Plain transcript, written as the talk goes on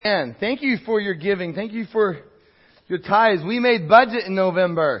And thank you for your giving. Thank you for your tithes. We made budget in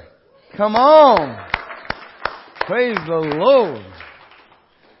November. Come on. Praise the Lord.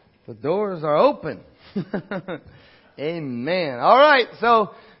 The doors are open. Amen. All right.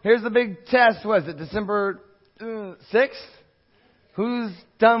 So here's the big test. Was it December 6th? Who's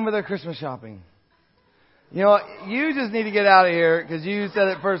done with their Christmas shopping? You know, you just need to get out of here because you said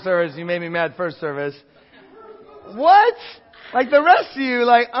it first service. You made me mad first service. What? Like the rest of you,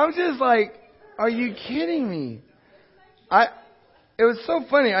 like, I'm just like, are you kidding me? It was so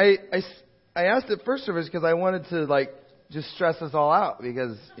funny. I asked at first service because I wanted to like just stress us all out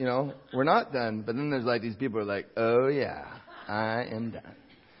because, you know, we're not done. But then there's like these people who are like, oh yeah, I am done.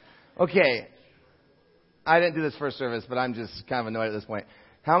 Okay. I didn't do this first service, but I'm just kind of annoyed at this point.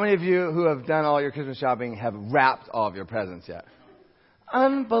 How many of you who have done all your Christmas shopping have wrapped all of your presents yet?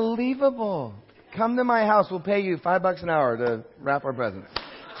 Unbelievable. Come to my house. We'll pay you $5 an hour to wrap our presents.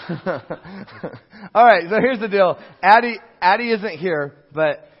 All right. So here's the deal. Addie isn't here,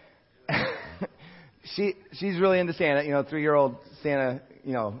 but she's really into Santa, 3-year-old Santa,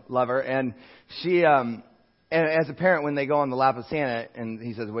 lover. And she, and as a parent, when they go on the lap of Santa and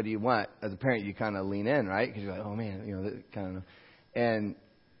he says, what do you want? As a parent, you kind of lean in, right? Because you're like, oh man, kind of, and,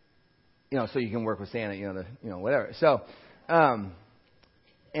 so you can work with Santa, whatever. So,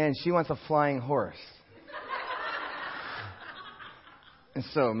 and she wants a flying horse. And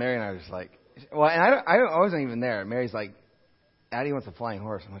so Mary and I were just like, well, and I wasn't even there. Mary's like, Addie wants a flying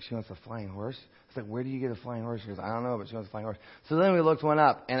horse. I'm like, she wants a flying horse? It's like, where do you get a flying horse? She goes, I don't know, but she wants a flying horse. So then we looked one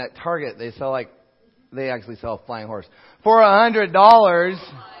up, and at Target, they actually sell a flying horse for $100.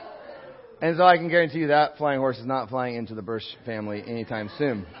 And so I can guarantee you that flying horse is not flying into the Bursch family anytime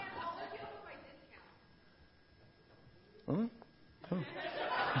soon. Huh? Oh.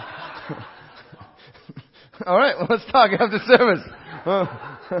 All right, well, let's talk after service.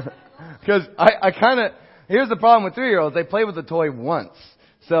 Because I kind of, here's the problem with 3-year-olds. They play with the toy once.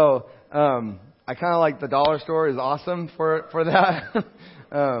 So I kind of like the dollar store is awesome for that.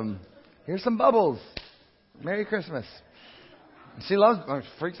 Here's some bubbles. Merry Christmas. She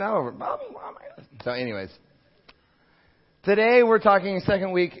freaks out over bubbles. So anyways. Today we're talking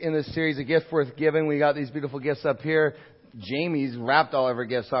second week in this series, A Gift Worth Giving. We got these beautiful gifts up here. Jamie's wrapped all of her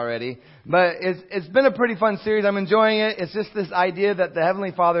gifts already. But it's been a pretty fun series. I'm enjoying it. It's just this idea that the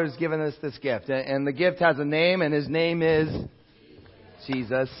Heavenly Father has given us this gift. And the gift has a name, and His name is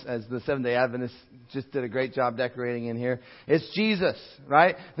Jesus, as the Seventh-day Adventists just did a great job decorating in here. It's Jesus,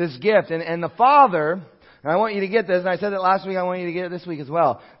 right? This gift. And the Father, and I want you to get this, and I said it last week, I want you to get it this week as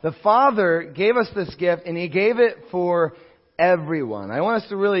well. The Father gave us this gift, and He gave it for everyone. I want us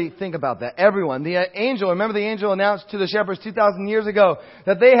to really think about that. Everyone. The angel, remember the angel announced to the shepherds 2,000 years ago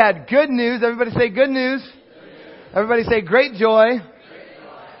that they had good news. Everybody say good news. Good news. Everybody say great joy. Great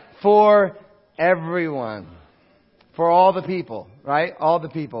joy. For everyone. For all the people, right? All the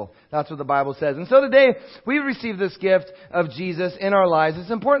people. That's what the Bible says. And so today, we receive this gift of Jesus in our lives.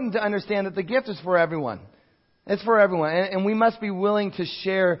 It's important to understand that the gift is for everyone. It's for everyone. And we must be willing to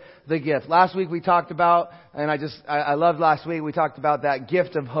share the gift. Last week we talked about, and I loved last week, we talked about that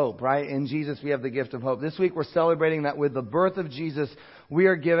gift of hope, right? In Jesus we have the gift of hope. This week we're celebrating that with the birth of Jesus, we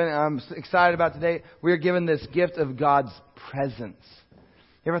are given, I'm excited about today, we are given this gift of God's presence.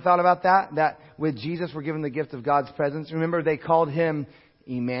 You ever thought about that? That with Jesus we're given the gift of God's presence. Remember they called Him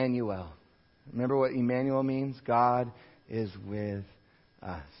Emmanuel. Remember what Emmanuel means? God is with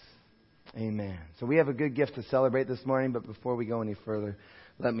us. Amen. So we have a good gift to celebrate this morning, but before we go any further,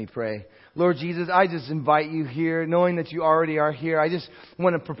 let me pray. Lord Jesus, I just invite you here, knowing that you already are here. I just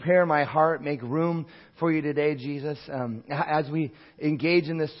want to prepare my heart, make room for you today, Jesus. As we engage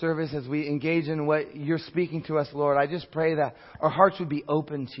in this service, as we engage in what you're speaking to us, Lord, I just pray that our hearts would be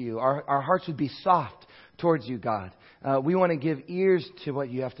open to you. Our hearts would be soft towards you, God. We want to give ears to what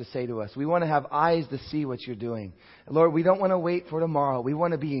you have to say to us. We want to have eyes to see what you're doing. Lord, we don't want to wait for tomorrow. We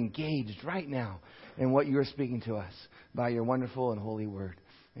want to be engaged right now in what you are speaking to us by your wonderful and holy word.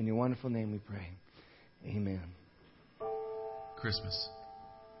 In your wonderful name we pray. Amen. Christmas.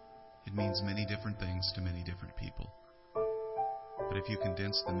 It means many different things to many different people. But if you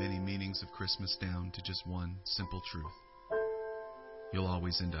condense the many meanings of Christmas down to just one simple truth, you'll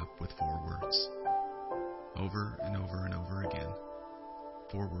always end up with 4 words. Over and over and over again.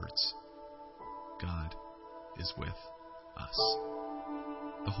 4 words. God is with us.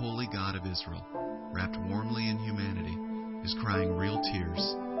 The holy God of Israel, wrapped warmly in humanity, is crying real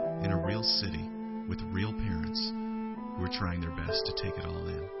tears in a real city with real parents who are trying their best to take it all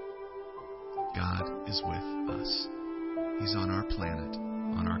in. God is with us. He's on our planet,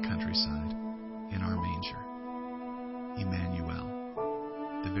 on our countryside, in our manger.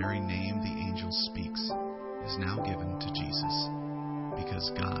 Emmanuel, The very name the angel speaks is now given to Jesus, because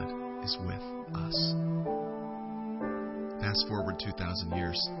God is with us. Fast forward 2,000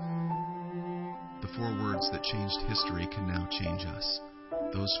 years. The 4 words that changed history can now change us.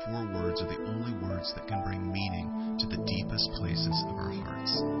 Those 4 words are the only words that can bring meaning to the deepest places of our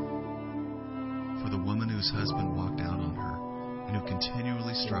hearts. For the woman whose husband walked out on her and who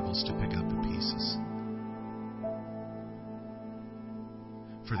continually struggles to pick up the pieces.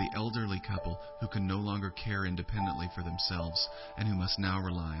 For the elderly couple who can no longer care independently for themselves and who must now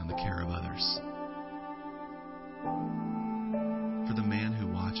rely on the care of others. For the man who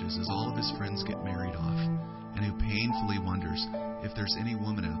watches as all of his friends get married off and who painfully wonders if there's any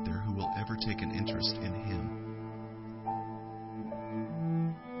woman out there who will ever take an interest in him.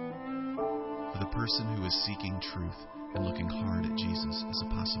 For the person who is seeking truth and looking hard at Jesus as a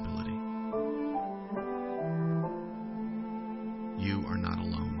possibility. You are not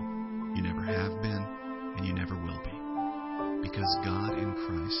alone. You never have been, and you never will be. Because God in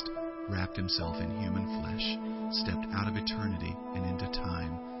Christ wrapped himself in human flesh, stepped out of eternity and into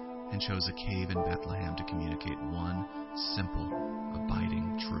time, and chose a cave in Bethlehem to communicate one simple,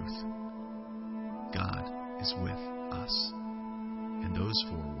 abiding truth. God is with us. And those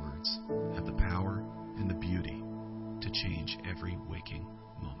 4 words have the power and the beauty to change every waking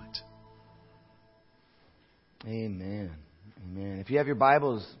moment. Amen. Amen. If you have your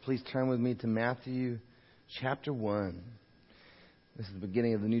Bibles, please turn with me to Matthew chapter 1. This is the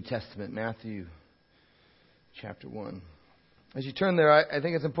beginning of the New Testament, Matthew chapter 1. As you turn there, I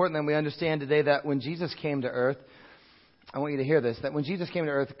think it's important that we understand today that when Jesus came to earth, I want you to hear this, that when Jesus came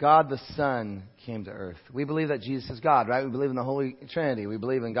to earth, God the Son came to earth. We believe that Jesus is God, right? We believe in the Holy Trinity. We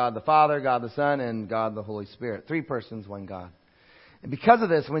believe in God the Father, God the Son, and God the Holy Spirit. 3 persons, 1 God. And because of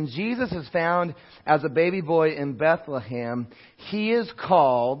this, when Jesus is found as a baby boy in Bethlehem, he is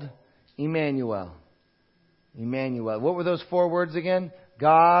called Emmanuel. Emmanuel. What were those 4 words again?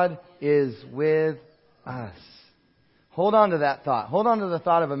 God is with us. Hold on to that thought. Hold on to the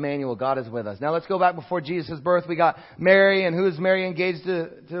thought of Emmanuel. God is with us. Now let's go back before Jesus' birth. We got Mary, and who is Mary engaged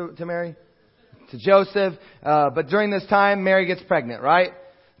to Mary? To Joseph. But during this time, Mary gets pregnant, right?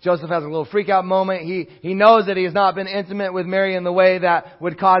 Joseph has a little freak out moment. He knows that he has not been intimate with Mary in the way that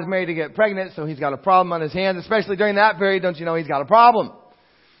would cause Mary to get pregnant, so he's got a problem on his hands, especially during that period. Don't you know he's got a problem?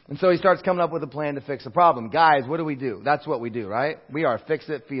 And so he starts coming up with a plan to fix the problem. Guys, what do? That's what we do, right? We are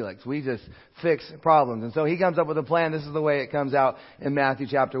fix-it Felix. We just fix problems. And so he comes up with a plan. This is the way it comes out in Matthew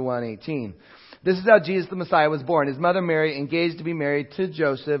chapter 1:18. This is how Jesus the Messiah was born. His mother Mary engaged to be married to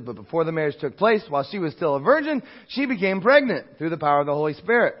Joseph, but before the marriage took place, while she was still a virgin, she became pregnant through the power of the Holy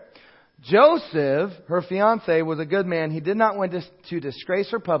Spirit. Joseph, her fiancé, was a good man. He did not want to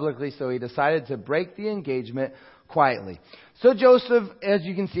disgrace her publicly, so he decided to break the engagement quietly. So Joseph, as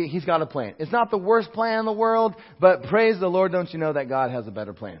you can see, he's got a plan. It's not the worst plan in the world, but praise the Lord, don't you know that God has a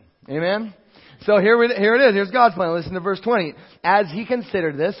better plan? Amen? So here it is. Here's God's plan. Listen to verse 20. As he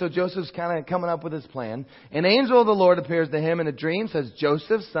considered this, so Joseph's kind of coming up with his plan. An angel of the Lord appears to him in a dream, says,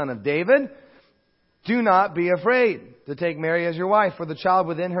 Joseph, son of David, do not be afraid to take Mary as your wife, for the child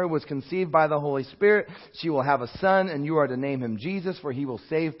within her was conceived by the Holy Spirit. She will have a son, and you are to name him Jesus, for he will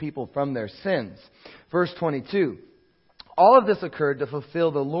save people from their sins. Verse 22. All of this occurred to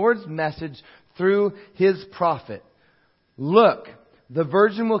fulfill the Lord's message through his prophet. Look, the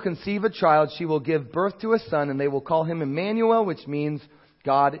virgin will conceive a child. She will give birth to a son, and they will call him Emmanuel, which means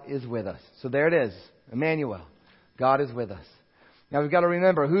God is with us. So there it is. Emmanuel. God is with us. Now we've got to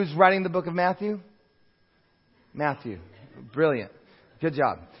remember, who's writing the book of Matthew? Matthew. Brilliant. Good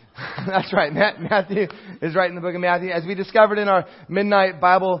job. That's right. Matthew is writing the book of Matthew. As we discovered in our midnight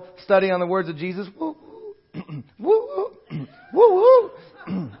Bible study on the words of Jesus. Woo, woo, woo, woo.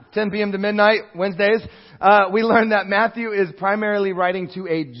 10 p.m. to midnight, Wednesdays. We learned that Matthew is primarily writing to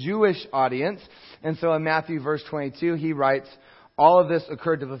a Jewish audience. And so in Matthew verse 22, he writes, all of this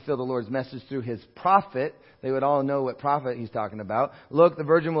occurred to fulfill the Lord's message through his prophet. They would all know what prophet he's talking about. Look, the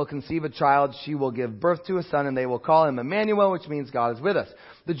virgin will conceive a child. She will give birth to a son, and they will call him Emmanuel, which means God is with us.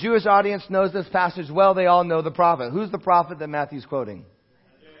 The Jewish audience knows this passage well. They all know the prophet. Who's the prophet that Matthew's quoting?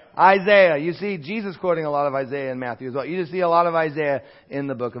 Isaiah. You see Jesus quoting a lot of Isaiah in Matthew as well. You just see a lot of Isaiah in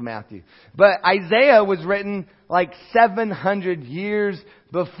the book of Matthew. But Isaiah was written like 700 years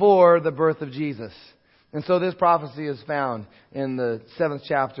before the birth of Jesus. And so this prophecy is found in the 7th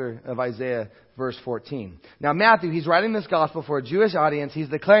chapter of Isaiah, verse 14. Now Matthew, he's writing this gospel for a Jewish audience. He's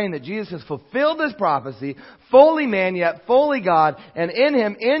declaring that Jesus has fulfilled this prophecy, fully man yet fully God. And in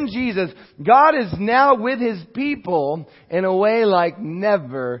him, in Jesus, God is now with his people in a way like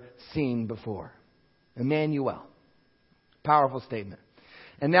never seen before. Emmanuel. Powerful statement.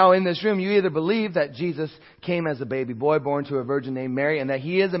 And now in this room, you either believe that Jesus came as a baby boy born to a virgin named Mary and that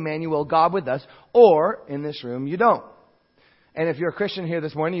He is Emmanuel, God with us, or in this room, you don't. And if you're a Christian here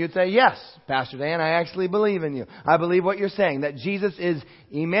this morning, you'd say, yes, Pastor Dan, I actually believe in you. I believe what you're saying, that Jesus is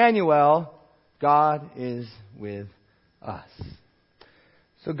Emmanuel, God is with us.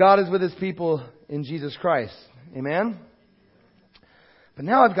 So God is with His people in Jesus Christ. Amen? But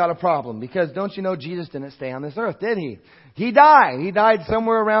now I've got a problem, because don't you know Jesus didn't stay on this earth, did He? He died. He died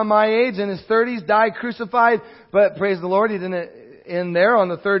somewhere around my age, in His 30s, died crucified. But praise the Lord, He didn't end there. On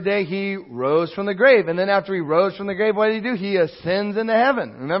the third day, He rose from the grave. And then after He rose from the grave, what did He do? He ascends into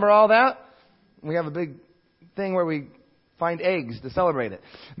heaven. Remember all that? We have a big thing where we find eggs to celebrate it.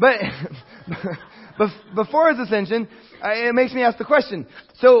 But before His ascension, it makes me ask the question.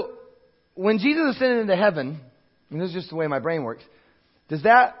 So when Jesus ascended into heaven, and this is just the way my brain works, does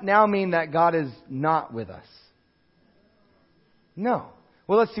that now mean that God is not with us? No.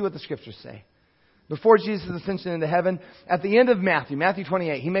 Well, let's see what the Scriptures say. Before Jesus' ascension into heaven, at the end of Matthew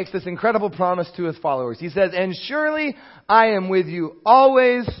 28, He makes this incredible promise to His followers. He says, "And surely I am with you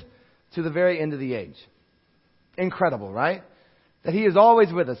always to the very end of the age." Incredible, right? That He is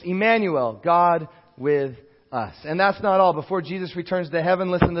always with us. Emmanuel, God with us. And that's not all. Before Jesus returns to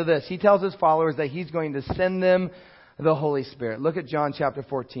heaven, listen to this. He tells His followers that He's going to send them the Holy Spirit. Look at John chapter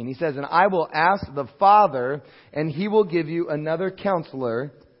 14. He says, "And I will ask the Father, and He will give you another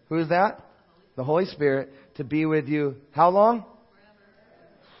counselor." Who is that? The Holy Spirit, to be with you. How long?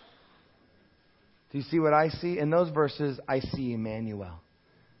 Do you see what I see? In those verses, I see Emmanuel.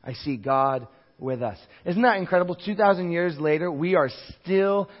 I see God with us. Isn't that incredible? 2,000 years later, we are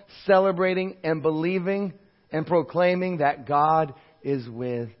still celebrating and believing and proclaiming that God is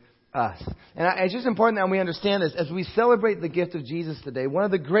with us. And it's just important that we understand this. As we celebrate the gift of Jesus today, one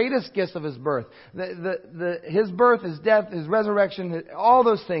of the greatest gifts of His birth, His birth, His death, His resurrection, all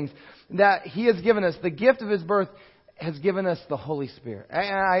those things that He has given us, the gift of His birth has given us the Holy Spirit.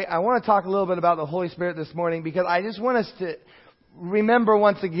 And I want to talk a little bit about the Holy Spirit this morning, because I just want us to remember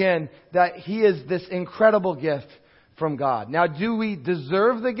once again that He is this incredible gift from God. Now, do we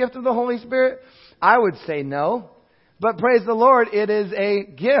deserve the gift of the Holy Spirit? I would say no. But praise the Lord, it is a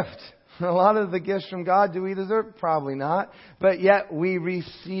gift. A lot of the gifts from God, do we deserve? Probably not. But yet we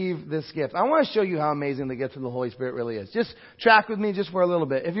receive this gift. I want to show you how amazing the gift of the Holy Spirit really is. Just track with me just for a little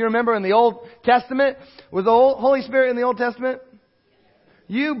bit. If you remember in the Old Testament, was the Holy Spirit in the Old Testament?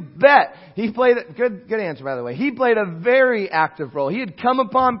 You bet. He played, good answer by the way. He played a very active role. He had come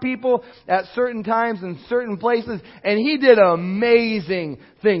upon people at certain times in certain places, and He did amazing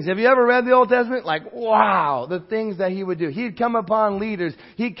things. Have you ever read the Old Testament? Like, wow, the things that He would do. He'd come upon leaders.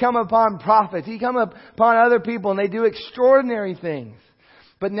 He'd come upon prophets. He'd come upon other people, and they do extraordinary things.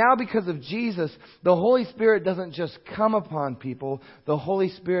 But now because of Jesus, the Holy Spirit doesn't just come upon people. The Holy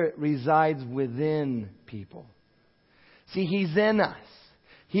Spirit resides within people. See, He's in us.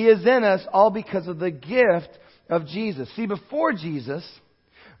 He is in us all because of the gift of Jesus. See, before Jesus,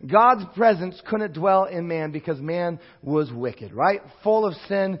 God's presence couldn't dwell in man because man was wicked, right? Full of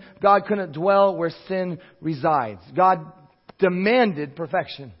sin. God couldn't dwell where sin resides. God demanded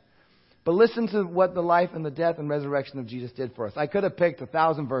perfection. But listen to what the life and the death and resurrection of Jesus did for us. I could have picked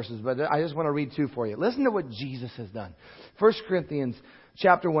 1,000 verses, but I just want to read 2 for you. Listen to what Jesus has done. 1 Corinthians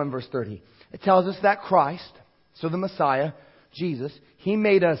chapter 1, verse 30. It tells us that Christ, so the Messiah, Jesus, He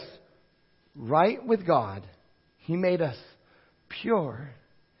made us right with God. He made us pure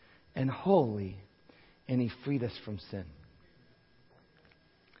and holy, and He freed us from sin.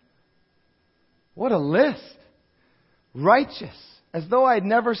 What a list. Righteous, as though I had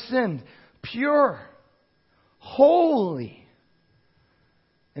never sinned. Pure, holy,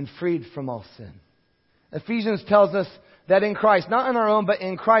 and freed from all sin. Ephesians tells us that in Christ, not in our own, but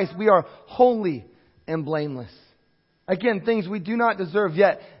in Christ, we are holy and blameless. Again, things we do not deserve,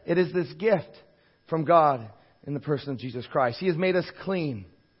 yet it is this gift from God in the person of Jesus Christ. He has made us clean.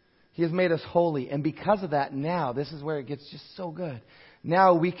 He has made us holy. And because of that, now, this is where it gets just so good.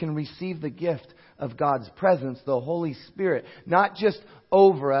 Now we can receive the gift of God's presence, the Holy Spirit. Not just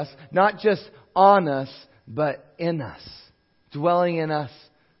over us, not just on us, but in us. Dwelling in us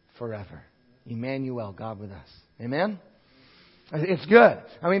forever. Emmanuel, God with us. Amen? It's good.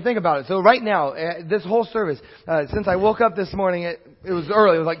 I mean, think about it. So right now, this whole service, since I woke up this morning, it was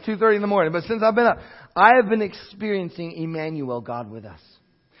early. It was like 2:30 in the morning. But since I've been up, I have been experiencing Emmanuel, God with us.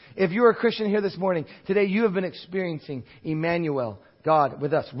 If you're a Christian here this morning, today you have been experiencing Emmanuel, God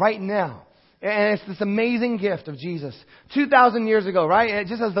with us. Right now, And it's this amazing gift of Jesus. 2,000 years ago, right? And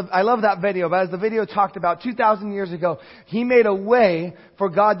just I love that video, but as the video talked about, 2,000 years ago, He made a way for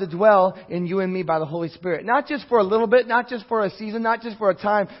God to dwell in you and me by the Holy Spirit. Not just for a little bit, not just for a season, not just for a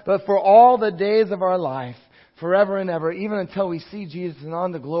time, but for all the days of our life, forever and ever, even until we see Jesus and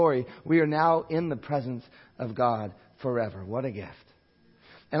on the glory, we are now in the presence of God forever. What a gift.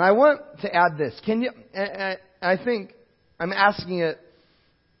 And I want to add this. Can you, I think I'm asking it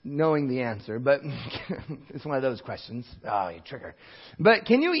knowing the answer, but it's one of those questions. Oh, you trigger. But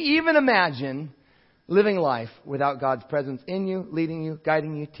can you even imagine living life without God's presence in you, leading you,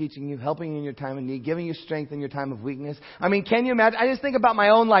 guiding you, teaching you, helping you in your time of need, giving you strength in your time of weakness? I mean, can you imagine? I just think about my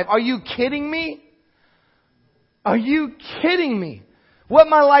own life. Are you kidding me? Are you kidding me? What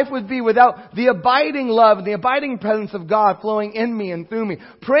my life would be without the abiding love and the abiding presence of God flowing in me and through me.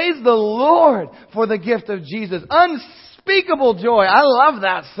 Praise the Lord for the gift of Jesus. Unspeakable joy. I love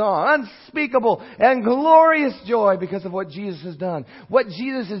that song. Unspeakable and glorious joy because of what Jesus has done. What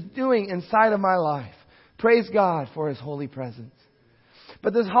Jesus is doing inside of my life. Praise God for His holy presence.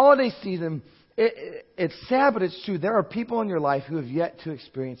 But this holiday season, it's sad, but it's true. There are people in your life who have yet to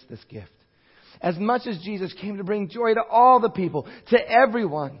experience this gift. As much as Jesus came to bring joy to all the people, to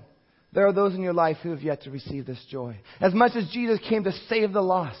everyone, there are those in your life who have yet to receive this joy. As much as Jesus came to save the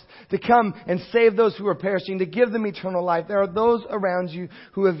lost, to come and save those who are perishing, to give them eternal life, there are those around you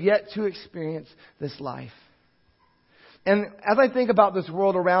who have yet to experience this life. And as I think about this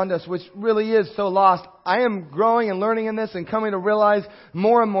world around us, which really is so lost, I am growing and learning in this and coming to realize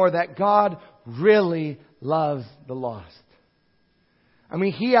more and more that God really loves the lost. I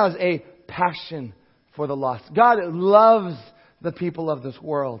mean, He has a passion for the lost. God loves the people of this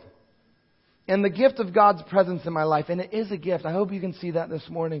world. And the gift of God's presence in my life, and it is a gift. I hope you can see that this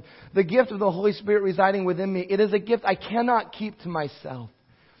morning. The gift of the Holy Spirit residing within me, it is a gift I cannot keep to myself.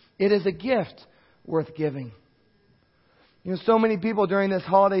 It is a gift worth giving. You know, so many people during this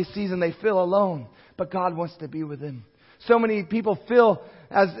holiday season, they feel alone, but God wants to be with them. So many people feel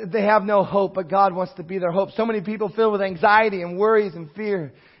as they have no hope, but God wants to be their hope. So many people filled with anxiety and worries and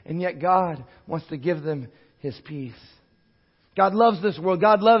fear, and yet God wants to give them His peace. God loves this world.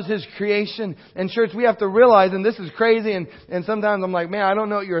 God loves His creation. And church, we have to realize, and this is crazy, and sometimes I'm like, man, I don't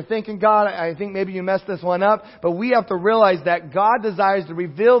know what you're thinking, God. I think maybe you messed this one up. But we have to realize that God desires to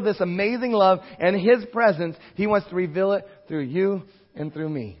reveal this amazing love and His presence. He wants to reveal it through you and through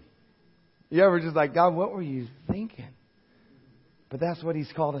me. You ever just like, God, what were you thinking? But that's what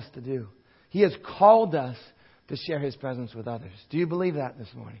He's called us to do. He has called us to share His presence with others. Do you believe that this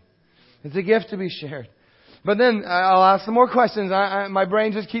morning? It's a gift to be shared. But then I'll ask some more questions. My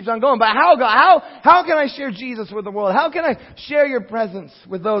brain just keeps on going. But how, God? How can I share Jesus with the world? How can I share Your presence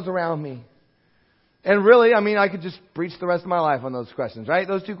with those around me? And really, I mean, I could just preach the rest of my life on those questions, right?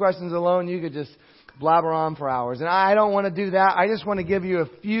 Those two questions alone, you could just blabber on for hours. And I don't want to do that. I just want to give you a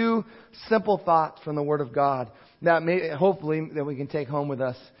few simple thoughts from the Word of God that may, hopefully, that we can take home with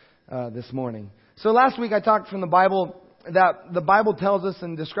us this morning. So last week I talked from the Bible that the Bible tells us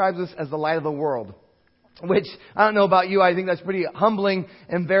and describes us as the light of the world. Which, I don't know about you, I think that's pretty humbling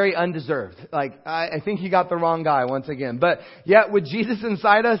and very undeserved. Like, I think you got the wrong guy once again. But yet, with Jesus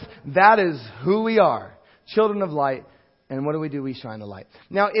inside us, that is who we are. Children of light. And what do? We shine the light.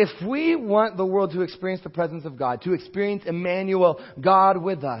 Now, if we want the world to experience the presence of God, to experience Emmanuel, God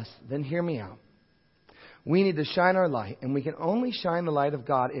with us, then hear me out. We need to shine our light. And we can only shine the light of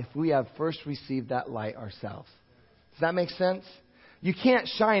God if we have first received that light ourselves. Does that make sense? You can't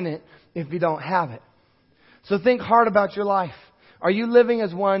shine it if you don't have it. So think hard about your life. Are you living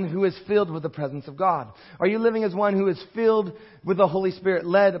as one who is filled with the presence of God? Are you living as one who is filled with the Holy Spirit,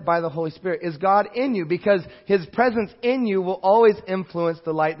 led by the Holy Spirit? Is God in you? Because His presence in you will always influence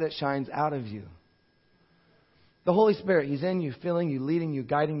the light that shines out of you. The Holy Spirit, He's in you, filling you, leading you,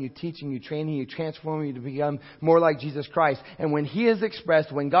 guiding you, teaching you, training you, transforming you to become more like Jesus Christ. And when He is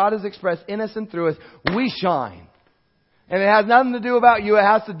expressed, when God is expressed in us and through us, we shine. And it has nothing to do about you. It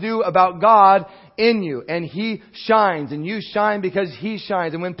has to do about God in you. And He shines. And you shine because He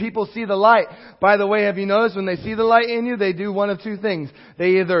shines. And when people see the light, by the way, have you noticed when they see the light in you, they do one of two things.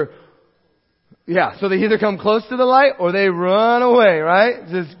 They either come close to the light or they run away, right?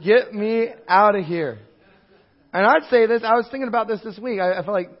 Just get me out of here. And I'd say this, I was thinking about this week. I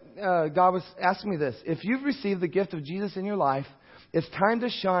felt like God was asking me this. If you've received the gift of Jesus in your life, it's time to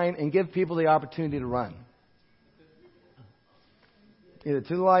shine and give people the opportunity to run. Either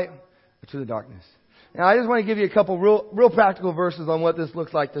to the light or to the darkness. Now, I just want to give you a couple real practical verses on what this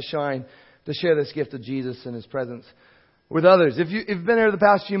looks like to shine, to share this gift of Jesus and His presence. with others. If you've been here the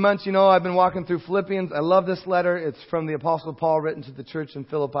past few months, you know I've been walking through Philippians. I love this letter. It's from the Apostle Paul written to the church in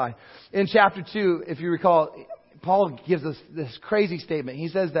Philippi. In chapter 2, if you recall, Paul gives us this crazy statement. He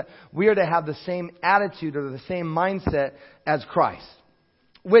says that we are to have the same attitude or the same mindset as Christ,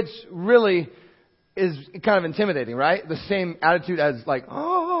 which really is kind of intimidating, right? The same attitude as like,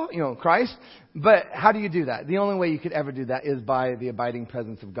 Christ. But how do you do that? The only way you could ever do that is by the abiding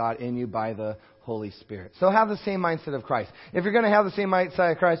presence of God in you, by the Holy Spirit. So have the same mindset of Christ. If you're going to have the same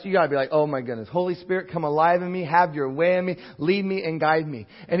mindset of Christ, you got to be like, oh my goodness, Holy Spirit, come alive in me, have your way in me, lead me and guide me.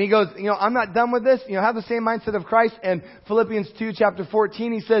 And he goes, I'm not done with this. Have the same mindset of Christ. And Philippians 2, chapter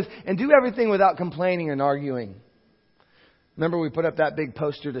 14, he says, and do everything without complaining and arguing. Remember we put up that big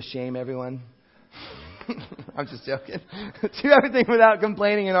poster to shame everyone? I'm just joking. Do everything without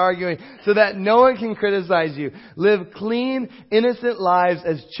complaining and arguing so that no one can criticize you. Live clean, innocent lives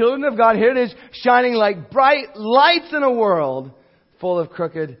as children of God. Here it is, shining like bright lights in a world full of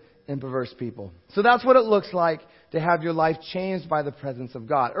crooked and perverse people. So that's what it looks like to have your life changed by the presence of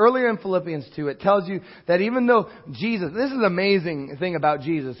God. Earlier in Philippians 2, it tells you that even though Jesus, this is an amazing thing about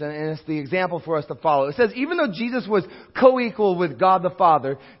Jesus, and it's the example for us to follow. It says, even though Jesus was co-equal with God the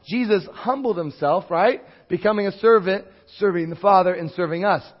Father, Jesus humbled himself, right? Becoming a servant, serving the Father and serving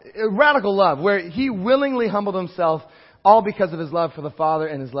us. A radical love, where he willingly humbled himself, all because of his love for the Father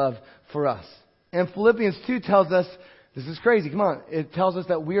and his love for us. And Philippians 2 tells us, this is crazy, come on. It tells us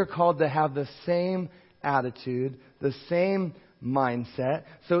that we are called to have the same attitude, the same mindset.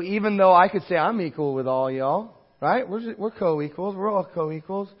 So even though I could say I'm equal with all y'all, right? We're co-equals. We're all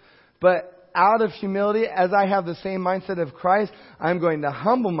co-equals. But out of humility, as I have the same mindset of Christ, I'm going to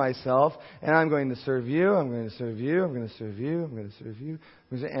humble myself and I'm going to serve you. I'm going to serve you. I'm going to serve you. I'm going to serve you.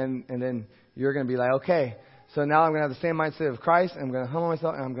 And then you're going to be like, okay, so now I'm going to have the same mindset of Christ. I'm going to humble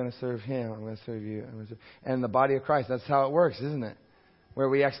myself and I'm going to serve him. I'm going to serve you. And the body of Christ, that's how it works, isn't it? Where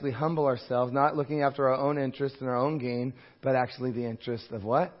we actually humble ourselves, not looking after our own interests and our own gain, but actually the interest of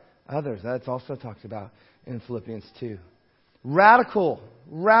what? Others. That's also talked about in Philippians 2. Radical.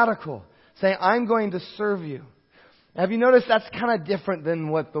 Saying, I'm going to serve you. Have you noticed that's kind of different than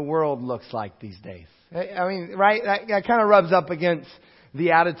what the world looks like these days? I mean, right? That kind of rubs up against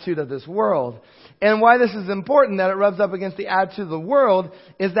the attitude of this world. And why this is important, that it rubs up against the attitude of the world,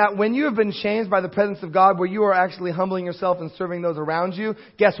 is that when you have been changed by the presence of God, where you are actually humbling yourself and serving those around you,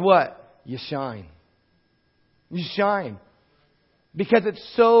 guess what? You shine. You shine. Because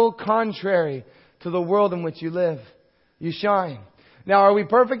it's so contrary to the world in which you live. You shine. Now, are we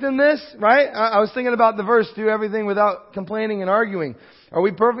perfect in this? Right? I was thinking about the verse, do everything without complaining and arguing. Are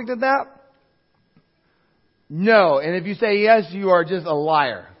we perfect at that? No. And if you say yes, you are just a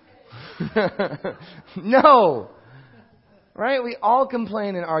liar. No. Right? We all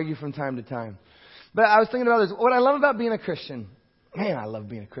complain and argue from time to time. But I was thinking about this. What I love about being a Christian, man, I love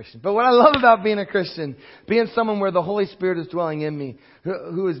being a Christian. But what I love about being a Christian, being someone where the Holy Spirit is dwelling in me,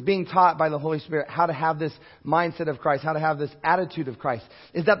 who is being taught by the Holy Spirit how to have this mindset of Christ, how to have this attitude of Christ,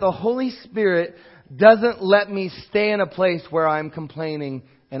 is that the Holy Spirit doesn't let me stay in a place where I'm complaining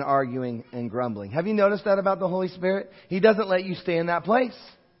and arguing and grumbling. Have you noticed that about the Holy Spirit? He doesn't let you stay in that place.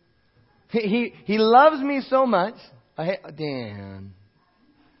 He loves me so much. Dan.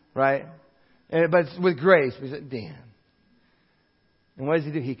 Right? But it's with grace. We say, Dan. And what does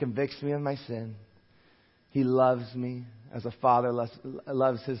he do? He convicts me of my sin. He loves me as a father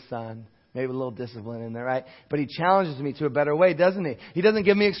loves his son. Maybe a little discipline in there, right? But he challenges me to a better way, doesn't he? He doesn't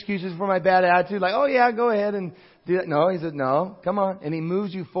give me excuses for my bad attitude, like, oh yeah, go ahead and do that. No, he said, no, come on. And he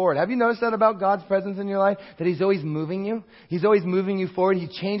moves you forward. Have you noticed that about God's presence in your life? That he's always moving you? He's always moving you forward. He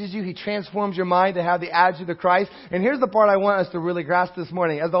changes you. He transforms your mind to have the attitude of Christ. And here's the part I want us to really grasp this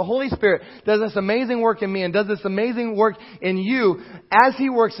morning. As the Holy Spirit does this amazing work in me and does this amazing work in you, as he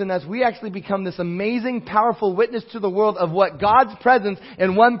works in us, we actually become this amazing, powerful witness to the world of what God's presence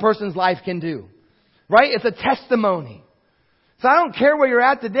in one person's life can do. Right? It's a testimony. So I don't care where you're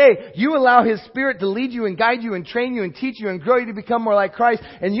at today. You allow His Spirit to lead you and guide you and train you and teach you and grow you to become more like Christ.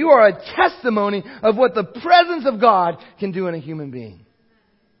 And you are a testimony of what the presence of God can do in a human being.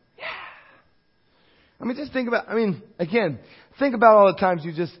 Yeah. I mean, just think about, think about all the times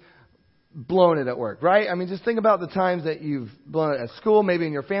you just blown it at work, right? I mean, just think about the times that you've blown it at school, maybe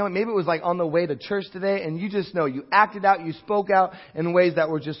in your family. Maybe it was like on the way to church today, and you just know you acted out, you spoke out in ways that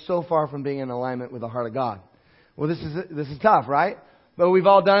were just so far from being in alignment with the heart of God. Well, this is tough, right? But we've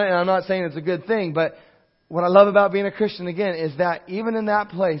all done it, and I'm not saying it's a good thing. But what I love about being a Christian, again, is that even in that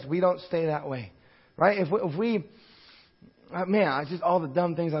place, we don't stay that way, right? If we Man, just all the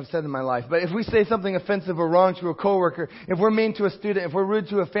dumb things I've said in my life. But if we say something offensive or wrong to a coworker, if we're mean to a student, if we're rude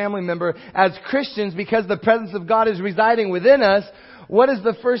to a family member, as Christians, because the presence of God is residing within us, what is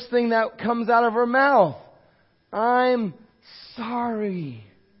the first thing that comes out of our mouth? I'm sorry.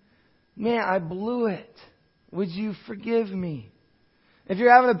 Man, I blew it. Would you forgive me? If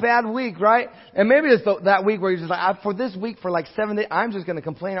you're having a bad week, right? And maybe it's that week where you're just like, for this week, for like 7 days, I'm just going to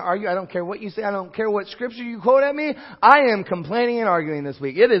complain and argue. I don't care what you say. I don't care what scripture you quote at me. I am complaining and arguing this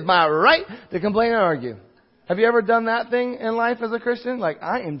week. It is my right to complain and argue. Have you ever done that thing in life as a Christian? Like,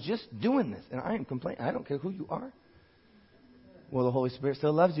 I am just doing this and I am complaining. I don't care who you are. Well, the Holy Spirit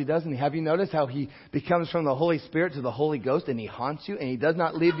still loves you, doesn't He? Have you noticed how He becomes from the Holy Spirit to the Holy Ghost and He haunts you and He does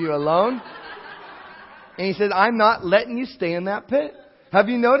not leave you alone? And He says, I'm not letting you stay in that pit. Have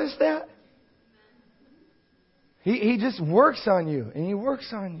you noticed that? He just works on you, and He works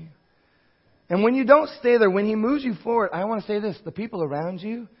on you. And when you don't stay there, when He moves you forward, I want to say this, the people around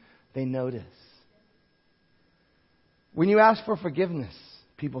you, they notice. When you ask for forgiveness,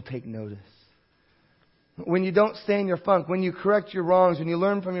 people take notice. When you don't stay in your funk, when you correct your wrongs, when you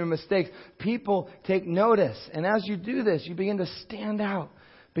learn from your mistakes, people take notice. And as you do this, you begin to stand out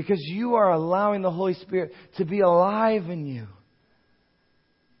because you are allowing the Holy Spirit to be alive in you.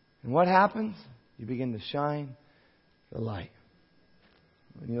 And what happens? You begin to shine the light.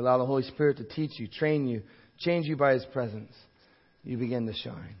 When you allow the Holy Spirit to teach you, train you, change you by His presence, you begin to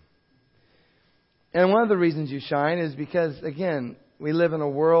shine. And one of the reasons you shine is because, again, we live in a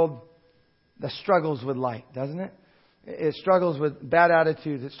world that struggles with light, doesn't it? It struggles with bad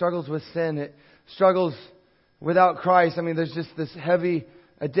attitudes. It struggles with sin. It struggles without Christ. I mean, there's just this heavy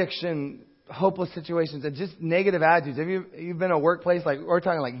addiction, hopeless situations, and just negative attitudes. Have you've been in a workplace, like we're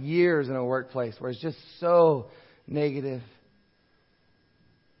talking like years in a workplace where it's just so negative.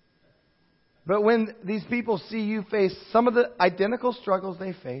 But when these people see you face some of the identical struggles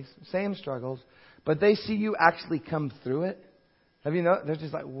they face, same struggles, but they see you actually come through it, have you noticed? They're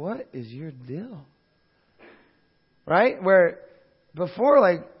just like, what is your deal? Right? Where before,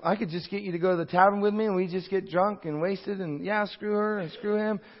 like, I could just get you to go to the tavern with me and we just get drunk and wasted and, yeah, screw her and screw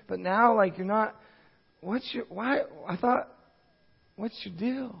him. But now, like, you're not, what's your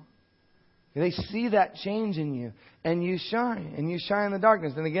deal? They see that change in you and you shine in the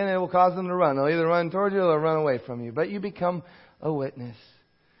darkness. And again, it will cause them to run. They'll either run towards you or they'll run away from you. But you become a witness.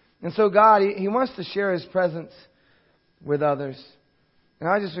 And so God, He wants to share His presence with others. And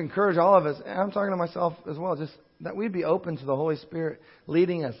I just encourage all of us, and I'm talking to myself as well, just that we'd be open to the Holy Spirit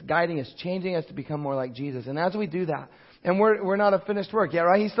leading us, guiding us, changing us to become more like Jesus. And as we do that, and we're not a finished work yet,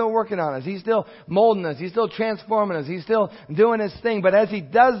 right? He's still working on us. He's still molding us. He's still transforming us. He's still doing His thing. But as He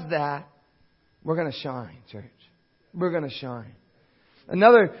does that, we're going to shine, church. We're going to shine.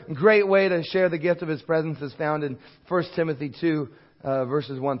 Another great way to share the gift of His presence is found in 1 Timothy 2,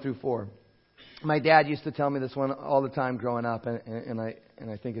 verses 1 through 4. My dad used to tell me this one all the time growing up, and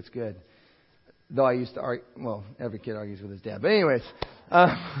I think it's good. Though I used to argue, well, every kid argues with his dad. But anyways,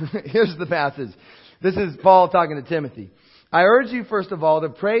 here's the passage. This is Paul talking to Timothy. I urge you, first of all, to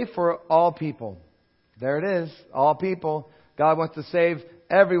pray for all people. There it is, all people. God wants to save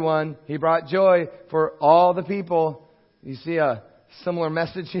everyone. He brought joy for all the people. You see a similar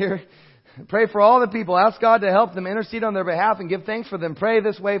message here? Pray for all the people. Ask God to help them, intercede on their behalf, and give thanks for them. Pray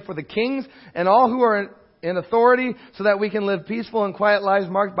this way for the kings and all who are in authority, so that we can live peaceful and quiet lives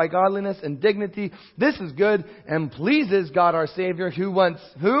marked by godliness and dignity. This is good and pleases God our Savior, who wants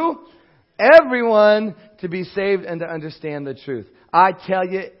who? Everyone to be saved and to understand the truth. I tell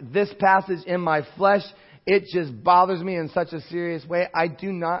you, this passage in my flesh, it just bothers me in such a serious way. I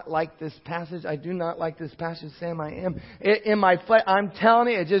do not like this passage. I do not like this passage, Sam. I am. In my flesh, I'm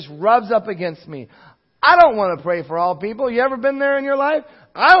telling you, it just rubs up against me. I don't want to pray for all people. You ever been there in your life?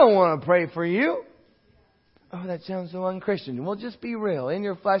 I don't want to pray for you. Oh, that sounds so unchristian. Well, just be real. In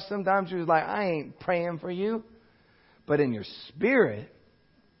your flesh, sometimes you're like, I ain't praying for you. But in your spirit,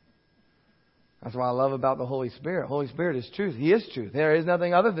 that's what I love about the Holy Spirit. Holy Spirit is truth. He is truth. There is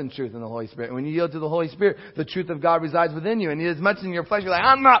nothing other than truth in the Holy Spirit. When you yield to the Holy Spirit, the truth of God resides within you. And as much in your flesh, you're like,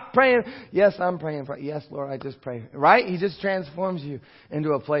 I'm not praying. Yes, I'm praying for. Yes, Lord, I just pray. Right? He just transforms you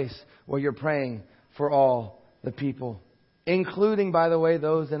into a place where you're praying for all the people, including, by the way,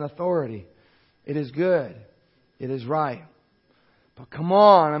 those in authority. It is good. It is right. But come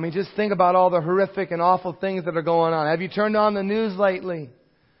on. I mean, just think about all the horrific and awful things that are going on. Have you turned on the news lately?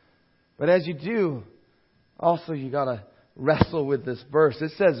 But as you do, also you got to wrestle with this verse.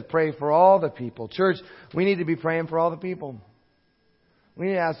 It says pray for all the people. Church, we need to be praying for all the people. We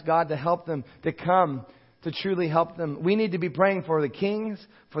need to ask God to help them, to come, to truly help them. We need to be praying for the kings,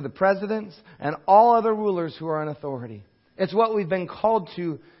 for the presidents, and all other rulers who are in authority. It's what we've been called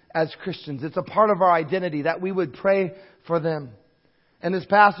to as Christians. It's a part of our identity that we would pray for them. In this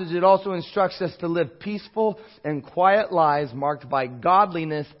passage, it also instructs us to live peaceful and quiet lives marked by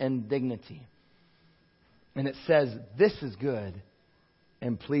godliness and dignity. And it says, this is good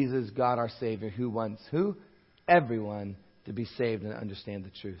and pleases God our Savior, who wants who? Everyone to be saved and understand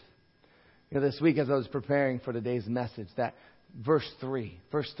the truth. You know, this week as I was preparing for today's message, that verse 3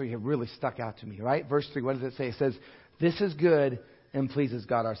 it really stuck out to me, right? Verse 3, what does it say? It says, this is good and pleases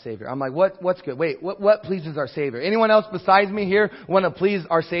God our Savior. I'm like, what's good? Wait, what pleases our Savior? Anyone else besides me here want to please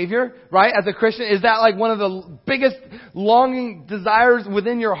our Savior? Right? As a Christian, is that like one of the biggest longing desires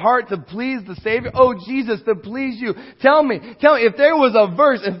within your heart, to please the Savior? Oh, Jesus, to please you. Tell me, if there was a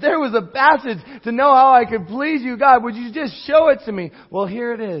verse, if there was a passage to know how I could please you, God, would you just show it to me? Well,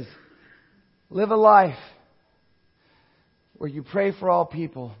 here it is. Live a life where you pray for all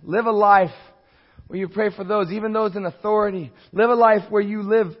people. Live a life where you pray for those, even those in authority. Live a life where you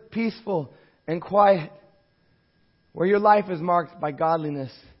live peaceful and quiet. Where your life is marked by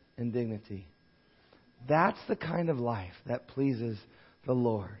godliness and dignity. That's the kind of life that pleases the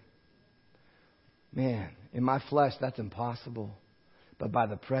Lord. Man, in my flesh, that's impossible. But by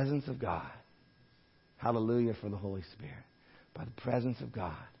the presence of God, hallelujah for the Holy Spirit. By the presence of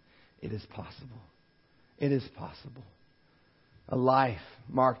God, it is possible. It is possible. A life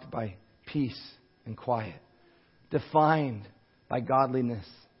marked by peace and quiet, defined by godliness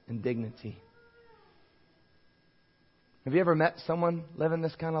and dignity. Have you ever met someone living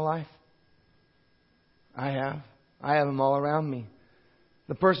this kind of life? I have. I have them all around me.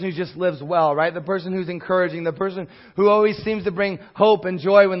 The person who just lives well, right? The person who's encouraging. The person who always seems to bring hope and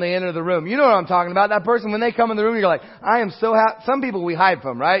joy when they enter the room. You know what I'm talking about. That person, when they come in the room, you're like, I am so happy. Some people we hide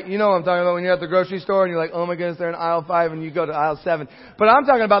from, right? You know what I'm talking about when you're at the grocery store and you're like, oh my goodness, they're in aisle 5 and you go to aisle 7. But I'm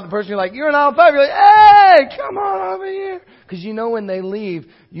talking about the person you're like, you're in aisle 5. You're like, hey, come on over here. Because you know when they leave,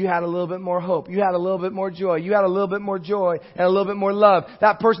 you had a little bit more hope. You had a little bit more joy. You had a little bit more joy and a little bit more love.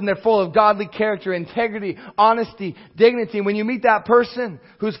 That person, they're full of godly character, integrity, honesty, dignity. When you meet that person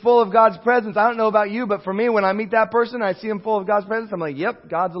who's full of God's presence, I don't know about you, but for me, when I meet that person, I see him full of God's presence, I'm like, yep,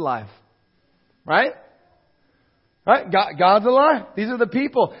 God's alive. Right? Right? God's alive. These are the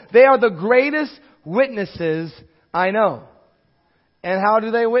people. They are the greatest witnesses I know. And how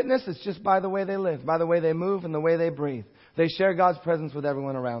do they witness? It's just by the way they live, by the way they move, and the way they breathe. They share God's presence with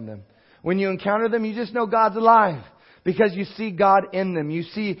everyone around them. When you encounter them, you just know God's alive. Because you see God in them. You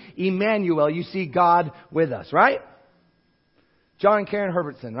see Emmanuel. You see God with us, right? John and Karen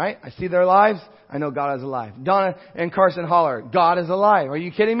Herbertson, right? I see their lives. I know God is alive. Donna and Carson Holler, God is alive. Are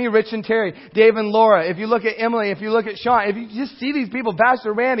you kidding me? Rich and Terry, Dave and Laura. If you look at Emily, if you look at Sean, if you just see these people,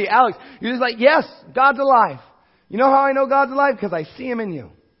 Pastor Randy, Alex, you're just like, yes, God's alive. You know how I know God's alive? Because I see Him in you.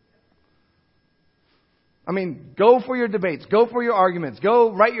 I mean, go for your debates. Go for your arguments.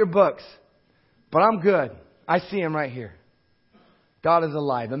 Go write your books. But I'm good. I see Him right here. God is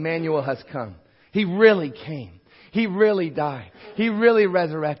alive. Emmanuel has come. He really came. He really died. He really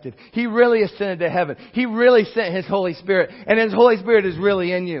resurrected. He really ascended to heaven. He really sent His Holy Spirit. And His Holy Spirit is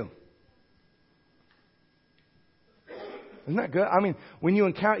really in you. Isn't that good? I mean, when you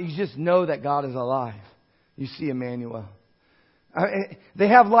encounter, you just know that God is alive. You see Emmanuel. They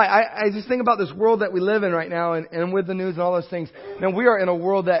have light. I just think about this world that we live in right now, and with the news and all those things. Now, we are in a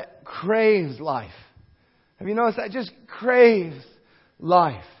world that craves life. Have you noticed that? Just craves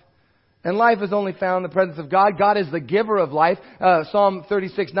life. And life is only found in the presence of God. God is the giver of life. Psalm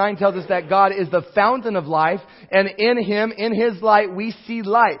 36:9 tells us that God is the fountain of life. And in Him, in His light, we see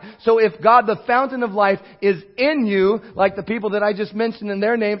light. So if God, the fountain of life, is in you, like the people that I just mentioned in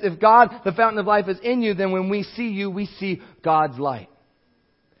their names, if God, the fountain of life, is in you, then when we see you, we see God's light.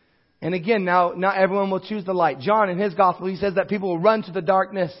 And again, now, not everyone will choose the light. John, in his gospel, he says that people will run to the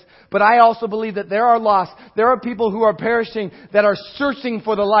darkness. But I also believe that there are lost. There are people who are perishing that are searching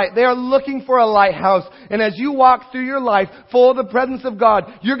for the light. They are looking for a lighthouse. And as you walk through your life full of the presence of God,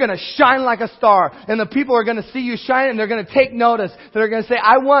 you're going to shine like a star. And the people are going to see you shine and they're going to take notice. They're going to say,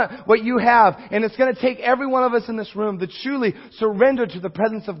 I want what you have. And it's going to take every one of us in this room to truly surrender to the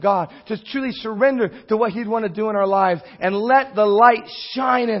presence of God. To truly surrender to what He'd want to do in our lives. And let the light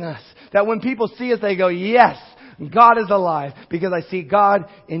shine in us. That when people see us, they go, yes, God is alive because I see God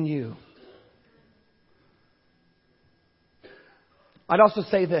in you. I'd also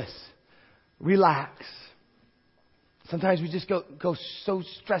say this. Relax. Sometimes we just go so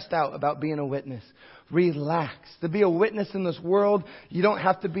stressed out about being a witness. Relax. To be a witness in this world, you don't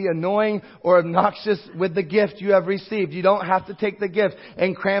have to be annoying or obnoxious with the gift you have received. You don't have to take the gift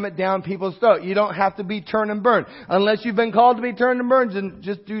and cram it down people's throat. You don't have to be turn and burn. Unless you've been called to be turn and burn, then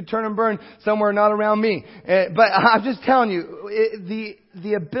just do turn and burn somewhere not around me. But I'm just telling you,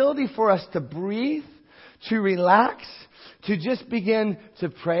 the ability for us to breathe, to relax, to just begin to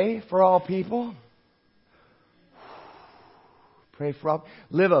pray for all people. Pray for all.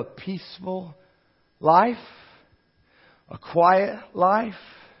 Live a peaceful life, a quiet life,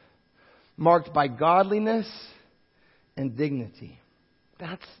 marked by godliness and dignity.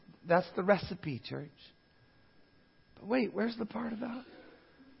 That's the recipe, church. But wait, where's the part about?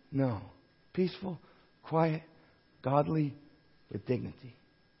 No. Peaceful, quiet, godly, with dignity.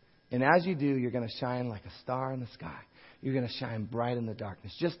 And as you do, you're going to shine like a star in the sky. You're going to shine bright in the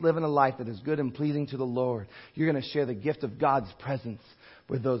darkness. Just living a life that is good and pleasing to the Lord. You're going to share the gift of God's presence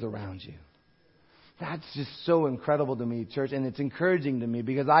with those around you. That's just so incredible to me, church. And it's encouraging to me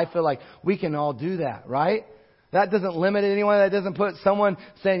because I feel like we can all do that, right? That doesn't limit anyone. That doesn't put someone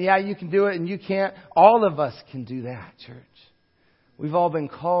saying, yeah, you can do it and you can't. All of us can do that, church. We've all been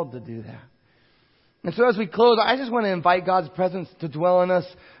called to do that. And so as we close, I just want to invite God's presence to dwell in us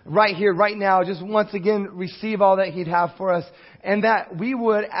right here, right now. Just once again, receive all that He'd have for us. And that we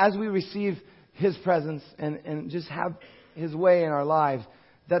would, as we receive His presence and just have His way in our lives,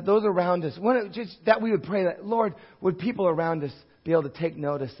 that those around us, that we would pray that, Lord, would people around us be able to take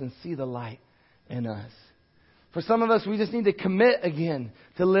notice and see the light in us. For some of us, we just need to commit again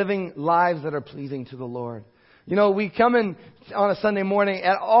to living lives that are pleasing to the Lord. You know, we come in on a Sunday morning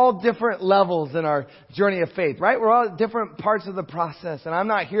at all different levels in our journey of faith, right? We're all at different parts of the process. And I'm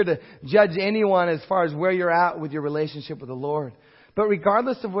not here to judge anyone as far as where you're at with your relationship with the Lord. But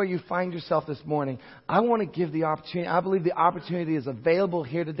regardless of where you find yourself this morning, I want to give the opportunity. I believe the opportunity is available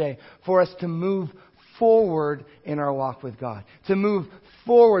here today for us to move forward in our walk with God. To move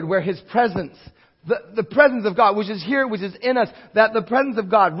forward where His presence, the presence of God, which is here, which is in us, that the presence of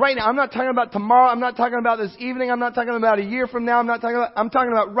God right now, I'm not talking about tomorrow, I'm not talking about this evening, I'm not talking about a year from now, I'm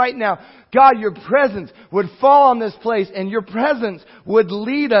talking about right now. God, your presence would fall on this place and your presence would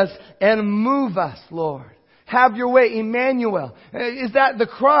lead us and move us, Lord. Have your way, Emmanuel. Is that the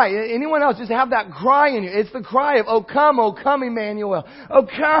cry? Anyone else just have that cry in you? It's the cry of, oh come, Emmanuel. Oh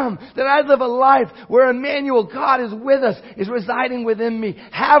come, that I live a life where Emmanuel, God is with us, is residing within me.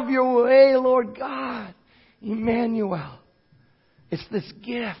 Have your way, Lord God. Emmanuel. It's this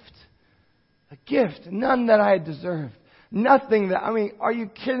gift. A gift, none that I had deserved. Nothing that, are you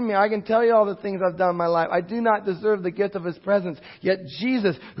kidding me? I can tell you all the things I've done in my life. I do not deserve the gift of His presence. Yet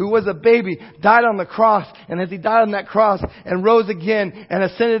Jesus, who was a baby, died on the cross. And as He died on that cross and rose again and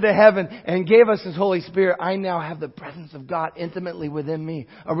ascended to heaven and gave us His Holy Spirit, I now have the presence of God intimately within me.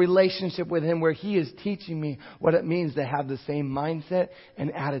 A relationship with Him where He is teaching me what it means to have the same mindset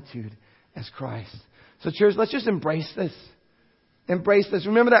and attitude as Christ. So church, let's just embrace this. Embrace this.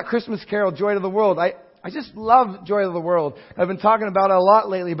 Remember that Christmas carol, Joy to the World. I just love Joy to the World. I've been talking about it a lot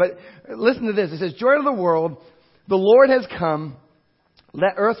lately, but listen to this. It says, Joy to the world, the Lord has come,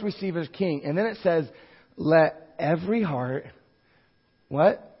 let earth receive His King. And then it says, let every heart,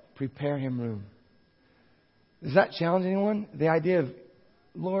 what? Prepare Him room. Does that challenge anyone? The idea of,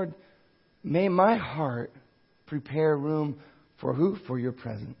 Lord, may my heart prepare room for who? For your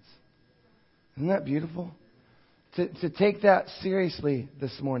presence. Isn't that beautiful? To take that seriously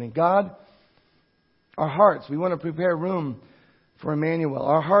this morning. God, our hearts, we want to prepare room for Emmanuel.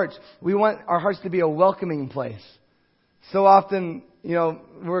 Our hearts, we want our hearts to be a welcoming place. So often,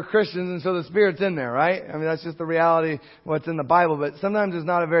 we're Christians and so the Spirit's in there, right? That's just the reality, what's in the Bible. But sometimes it's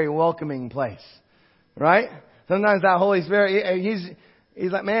not a very welcoming place, right? Sometimes that Holy Spirit,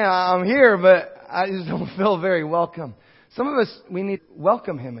 He's like, man, I'm here, but I just don't feel very welcome. Some of us, we need to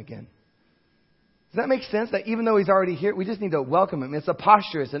welcome Him again. Does that make sense? That even though He's already here, we just need to welcome Him. It's a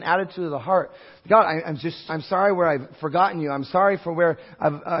posture. It's an attitude of the heart. God, I'm sorry where I've forgotten You. I'm sorry for where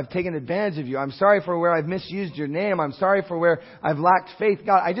I've taken advantage of You. I'm sorry for where I've misused Your name. I'm sorry for where I've lacked faith.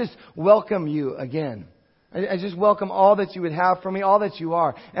 God, I just welcome You again. I just welcome all that You would have for me, all that You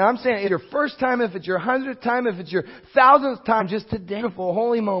are. And I'm saying, if it's your first time, if it's your 100th time, if it's your 1,000th time, just today, for a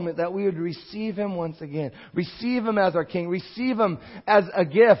holy moment, that we would receive Him once again. Receive Him as our King. Receive Him as a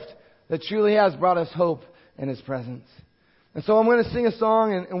gift that truly has brought us hope in His presence. And so I'm going to sing a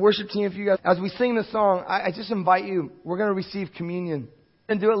song, and worship team, if you guys, as we sing the song, I just invite you, we're going to receive communion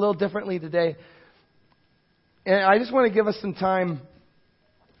and do it a little differently today. And I just want to give us some time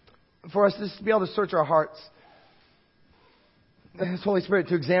for us just to be able to search our hearts. His Holy Spirit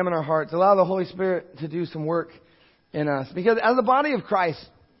to examine our hearts. Allow the Holy Spirit to do some work in us. Because as the body of Christ,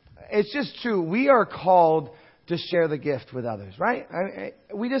 it's just true. We are called to share the gift with others, right?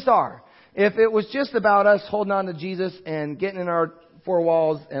 We just are. If it was just about us holding on to Jesus and getting in our four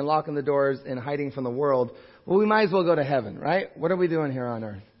walls and locking the doors and hiding from the world, well, we might as well go to heaven, right? What are we doing here on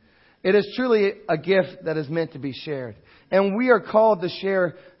earth? It is truly a gift that is meant to be shared. And we are called to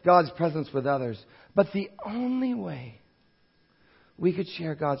share God's presence with others. But the only way we could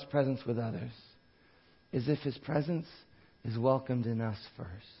share God's presence with others is if His presence is welcomed in us first.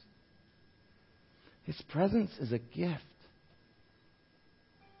 His presence is a gift.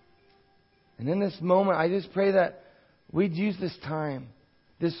 And in this moment, I just pray that we'd use this time,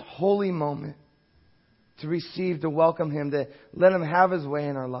 this holy moment, to receive, to welcome Him, to let Him have His way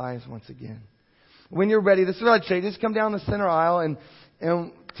in our lives once again. When you're ready, this is what I'd say. Just come down the center aisle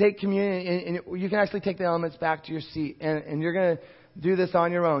and take communion. And you can actually take the elements back to your seat. And you're going to do this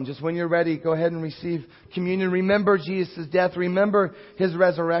on your own. Just when you're ready, go ahead and receive communion. Remember Jesus' death. Remember His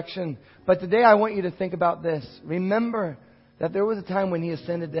resurrection. But today I want you to think about this. Remember that there was a time when He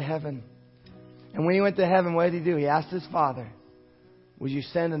ascended to heaven. And when He went to heaven, what did He do? He asked His Father, would you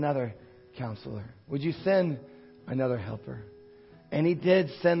send another counselor? Would you send another helper? And He did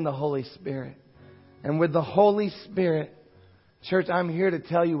send the Holy Spirit. And with the Holy Spirit, church, I'm here to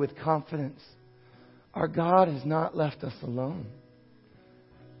tell you with confidence, our God has not left us alone.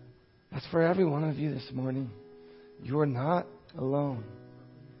 That's for every one of you this morning. You are not alone.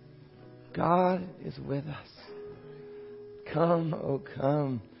 God is with us. Come, oh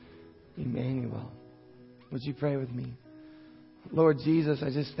come, Emmanuel. Would you pray with me? Lord Jesus,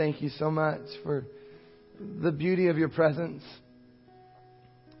 I just thank You so much for the beauty of Your presence.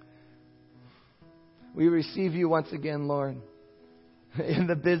 We receive You once again, Lord, in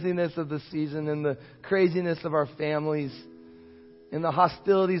the busyness of the season, in the craziness of our families, in the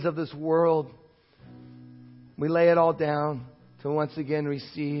hostilities of this world. We lay it all down to once again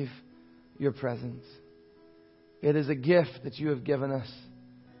receive Your presence. It is a gift that You have given us.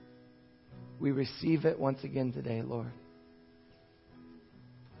 We receive it once again today, Lord.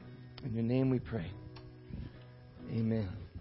 In Your name we pray. Amen.